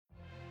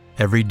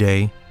Every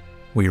day,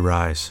 we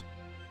rise,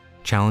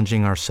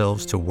 challenging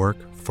ourselves to work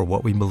for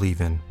what we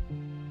believe in.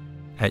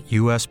 At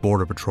U.S.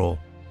 Border Patrol,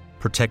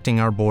 protecting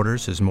our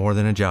borders is more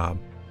than a job.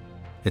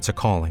 It's a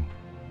calling.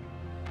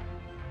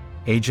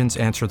 Agents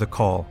answer the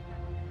call,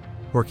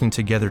 working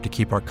together to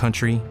keep our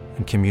country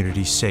and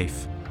communities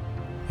safe.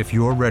 If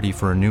you're ready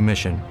for a new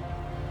mission,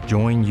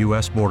 join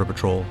U.S. Border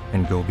Patrol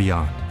and go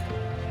beyond.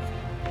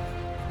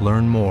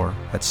 Learn more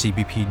at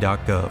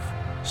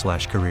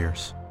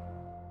cbp.gov/careers.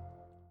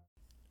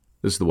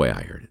 This is the way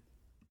I heard it.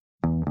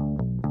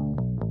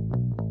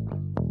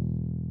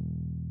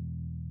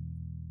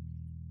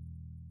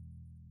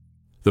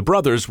 The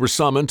brothers were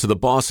summoned to the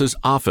boss's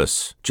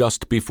office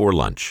just before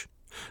lunch.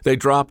 They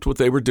dropped what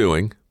they were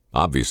doing,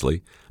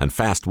 obviously, and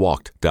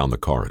fast-walked down the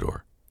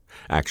corridor.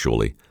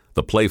 Actually,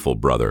 the playful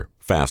brother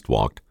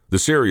fast-walked. The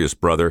serious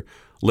brother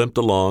limped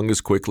along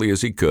as quickly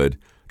as he could,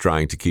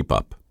 trying to keep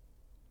up.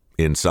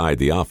 Inside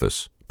the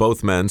office,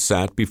 both men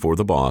sat before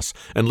the boss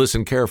and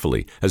listened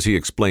carefully as he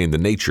explained the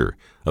nature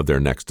of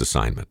their next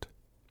assignment.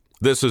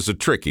 "This is a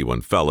tricky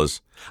one, fellas.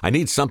 I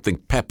need something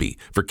peppy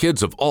for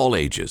kids of all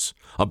ages,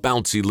 a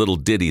bouncy little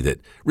ditty that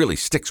really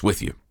sticks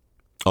with you.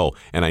 Oh,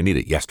 and I need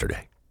it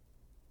yesterday."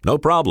 "No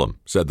problem,"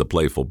 said the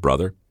playful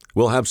brother.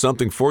 "We'll have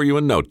something for you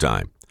in no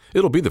time.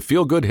 It'll be the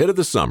feel-good hit of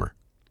the summer."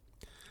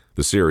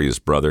 The serious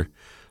brother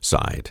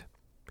sighed.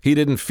 He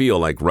didn't feel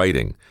like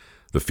writing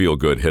the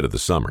feel-good hit of the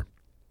summer.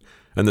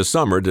 And the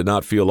summer did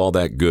not feel all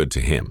that good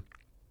to him.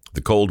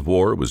 The Cold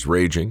War was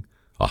raging,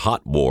 a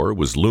hot war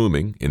was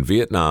looming in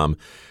Vietnam,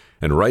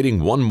 and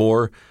writing one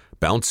more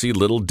bouncy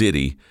little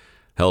ditty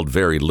held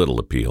very little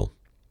appeal.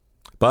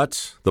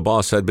 But the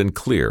boss had been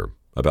clear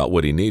about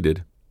what he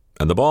needed,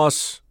 and the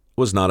boss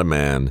was not a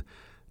man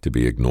to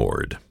be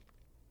ignored.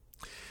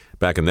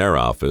 Back in their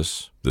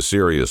office, the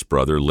serious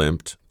brother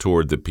limped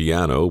toward the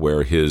piano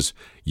where his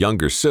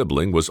younger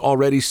sibling was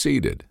already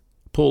seated,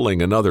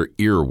 pulling another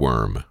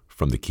earworm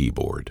from the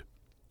keyboard.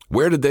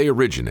 Where did they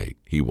originate,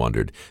 he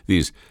wondered,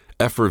 these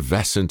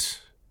effervescent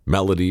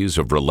melodies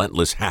of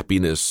relentless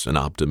happiness and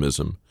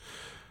optimism?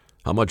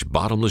 How much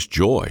bottomless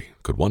joy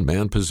could one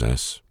man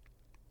possess?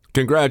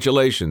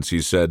 "Congratulations,"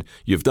 he said.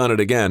 "You've done it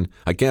again.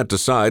 I can't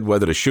decide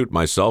whether to shoot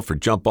myself or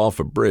jump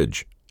off a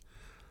bridge."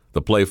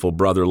 The playful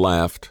brother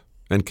laughed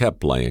and kept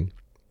playing.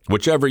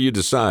 "Whichever you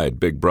decide,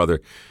 big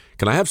brother.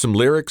 Can I have some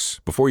lyrics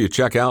before you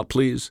check out,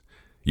 please?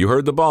 You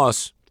heard the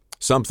boss.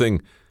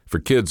 Something for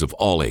kids of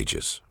all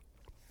ages."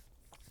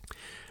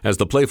 As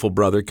the playful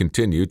brother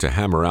continued to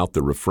hammer out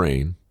the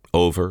refrain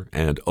over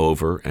and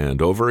over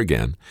and over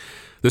again,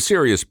 the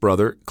serious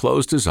brother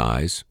closed his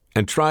eyes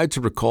and tried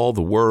to recall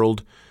the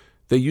world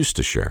they used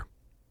to share,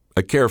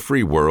 a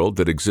carefree world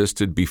that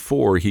existed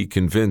before he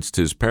convinced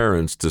his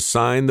parents to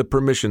sign the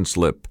permission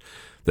slip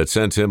that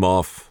sent him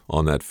off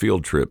on that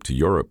field trip to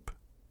Europe.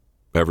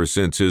 Ever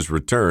since his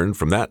return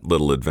from that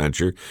little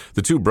adventure,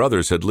 the two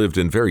brothers had lived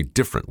in very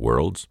different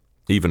worlds,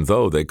 even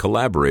though they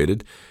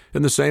collaborated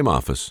in the same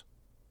office.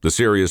 The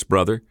serious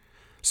brother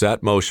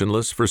sat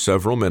motionless for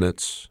several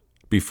minutes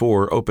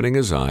before opening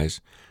his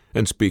eyes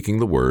and speaking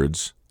the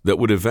words that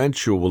would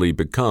eventually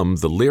become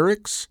the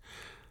lyrics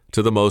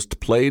to the most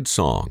played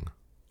song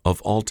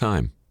of all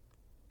time.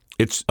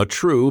 It's a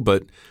true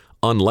but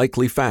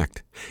unlikely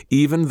fact.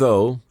 Even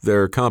though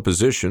their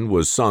composition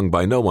was sung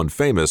by no one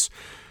famous,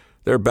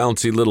 their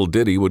bouncy little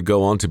ditty would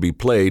go on to be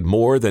played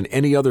more than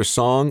any other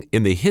song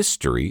in the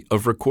history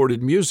of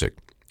recorded music.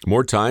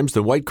 More times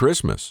than White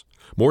Christmas.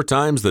 More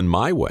times than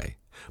My Way.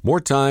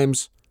 More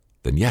times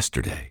than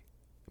Yesterday.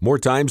 More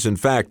times, in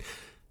fact,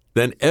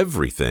 than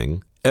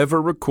everything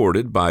ever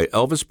recorded by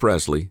Elvis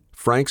Presley,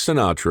 Frank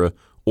Sinatra,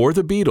 or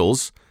the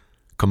Beatles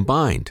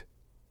combined.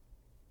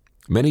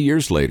 Many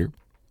years later,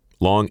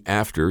 long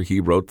after he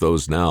wrote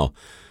those now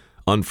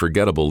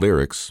unforgettable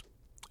lyrics,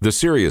 the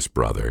serious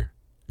brother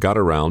got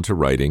around to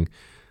writing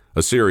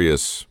a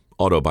serious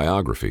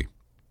autobiography.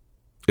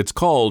 It's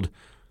called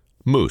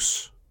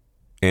Moose,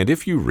 and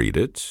if you read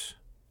it,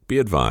 be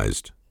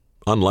advised,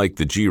 unlike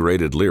the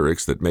G-rated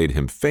lyrics that made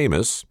him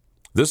famous,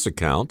 this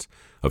account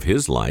of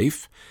his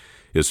life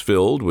is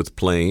filled with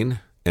plain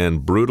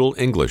and brutal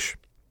English.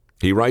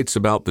 He writes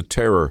about the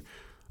terror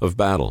of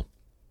battle,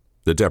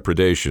 the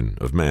depredation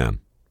of man,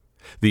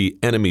 the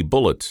enemy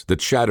bullet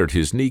that shattered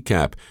his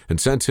kneecap and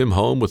sent him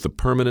home with a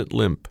permanent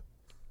limp.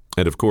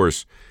 And of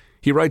course,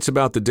 he writes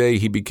about the day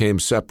he became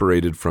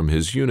separated from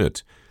his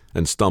unit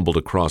and stumbled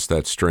across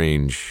that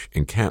strange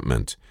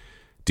encampment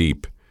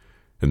deep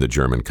in the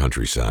German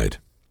countryside.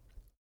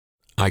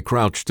 "I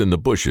crouched in the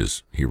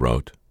bushes," he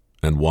wrote,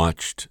 "and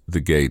watched the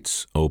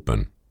gates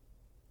open.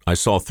 I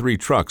saw 3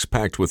 trucks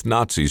packed with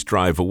Nazis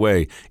drive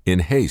away in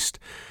haste.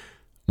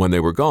 When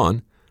they were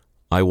gone,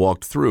 I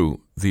walked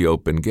through the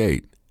open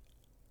gate.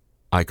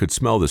 I could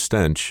smell the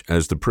stench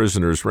as the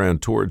prisoners ran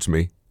towards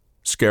me,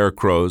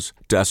 scarecrows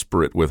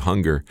desperate with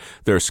hunger,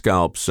 their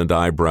scalps and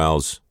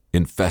eyebrows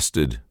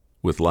infested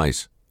with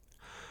lice.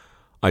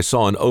 I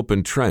saw an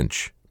open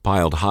trench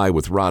piled high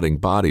with rotting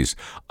bodies.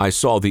 I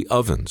saw the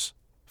ovens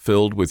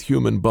filled with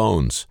human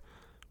bones.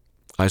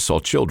 I saw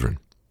children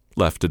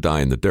left to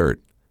die in the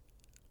dirt.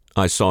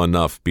 I saw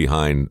enough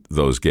behind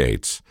those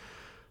gates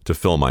to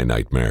fill my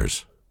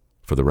nightmares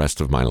for the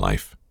rest of my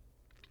life.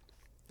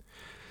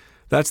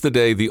 That's the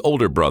day the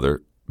older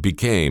brother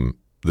became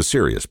the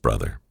serious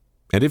brother.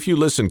 And if you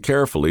listen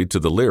carefully to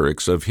the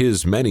lyrics of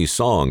his many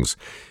songs,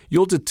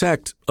 you'll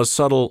detect a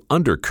subtle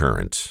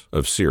undercurrent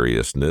of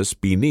seriousness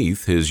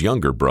beneath his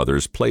younger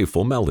brother's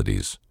playful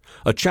melodies,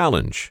 a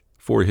challenge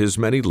for his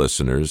many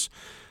listeners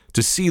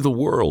to see the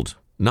world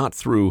not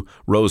through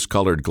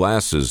rose-colored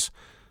glasses,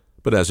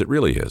 but as it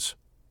really is.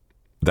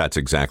 That's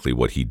exactly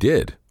what he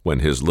did when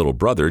his little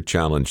brother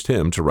challenged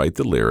him to write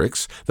the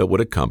lyrics that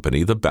would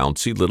accompany the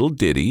bouncy little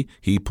ditty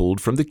he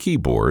pulled from the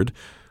keyboard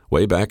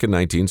way back in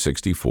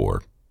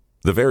 1964.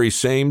 The very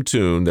same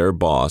tune their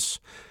boss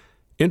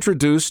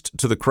introduced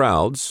to the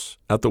crowds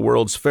at the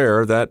World's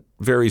Fair that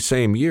very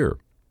same year,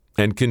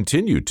 and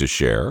continued to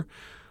share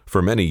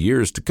for many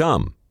years to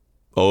come,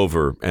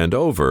 over and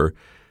over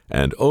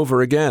and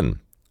over again,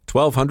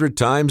 1,200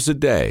 times a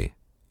day,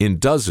 in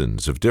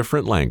dozens of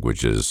different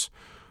languages,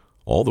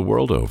 all the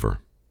world over.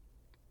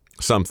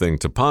 Something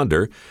to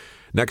ponder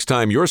next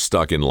time you're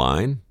stuck in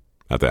line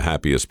at the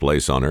happiest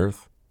place on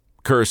earth,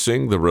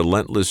 cursing the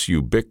relentless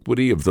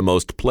ubiquity of the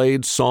most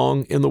played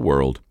song in the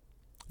world,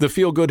 the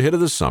feel-good hit of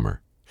the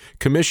summer,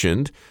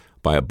 commissioned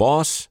by a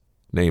boss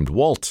named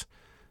Walt,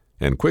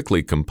 and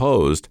quickly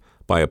composed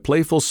by a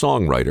playful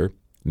songwriter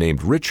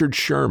named Richard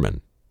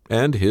Sherman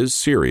and his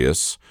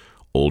serious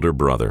older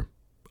brother,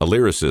 a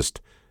lyricist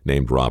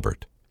named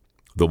Robert,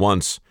 the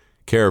once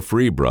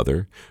carefree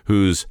brother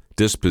whose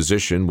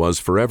disposition was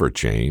forever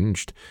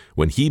changed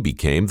when he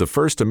became the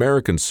first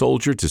American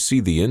soldier to see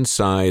the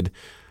inside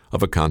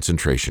of a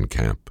concentration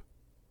camp.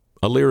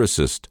 A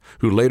lyricist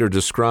who later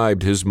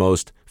described his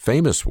most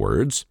famous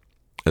words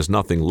as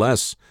nothing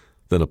less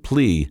than a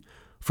plea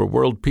for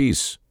world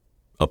peace,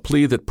 a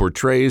plea that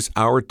portrays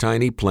our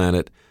tiny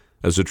planet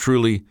as a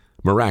truly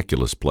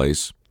miraculous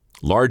place,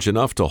 large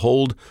enough to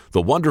hold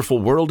the wonderful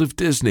world of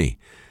Disney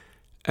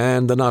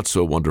and the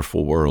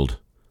not-so-wonderful world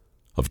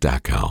of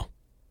Dachau.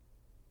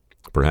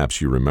 Perhaps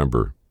you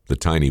remember the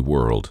tiny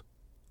world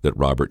that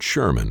Robert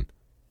Sherman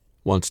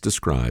once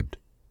described.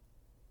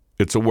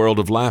 It's a world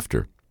of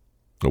laughter,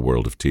 a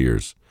world of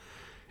tears.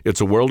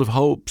 It's a world of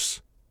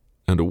hopes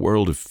and a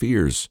world of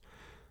fears.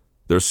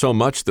 There's so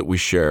much that we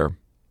share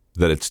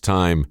that it's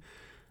time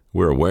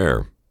we're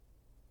aware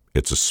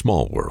it's a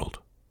small world,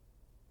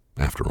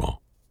 after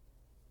all.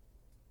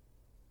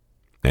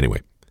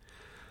 Anyway,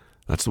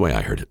 that's the way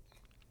I heard it.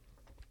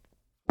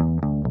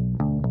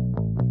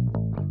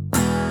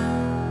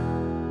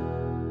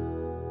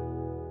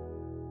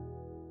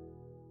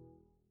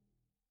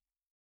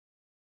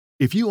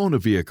 If you own a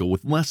vehicle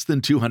with less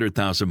than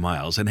 200,000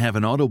 miles and have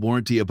an auto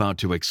warranty about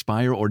to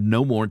expire or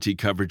no warranty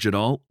coverage at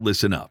all,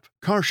 listen up.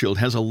 CarShield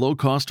has a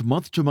low-cost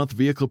month-to-month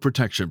vehicle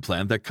protection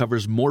plan that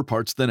covers more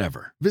parts than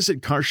ever.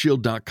 Visit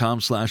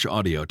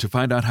carshield.com/audio to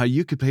find out how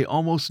you could pay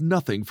almost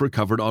nothing for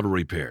covered auto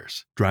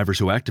repairs. Drivers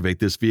who activate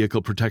this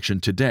vehicle protection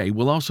today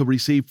will also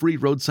receive free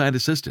roadside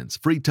assistance,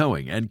 free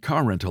towing, and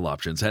car rental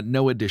options at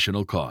no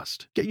additional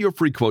cost. Get your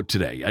free quote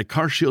today at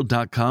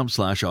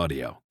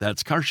carshield.com/audio.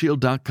 That's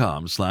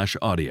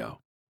carshield.com/audio.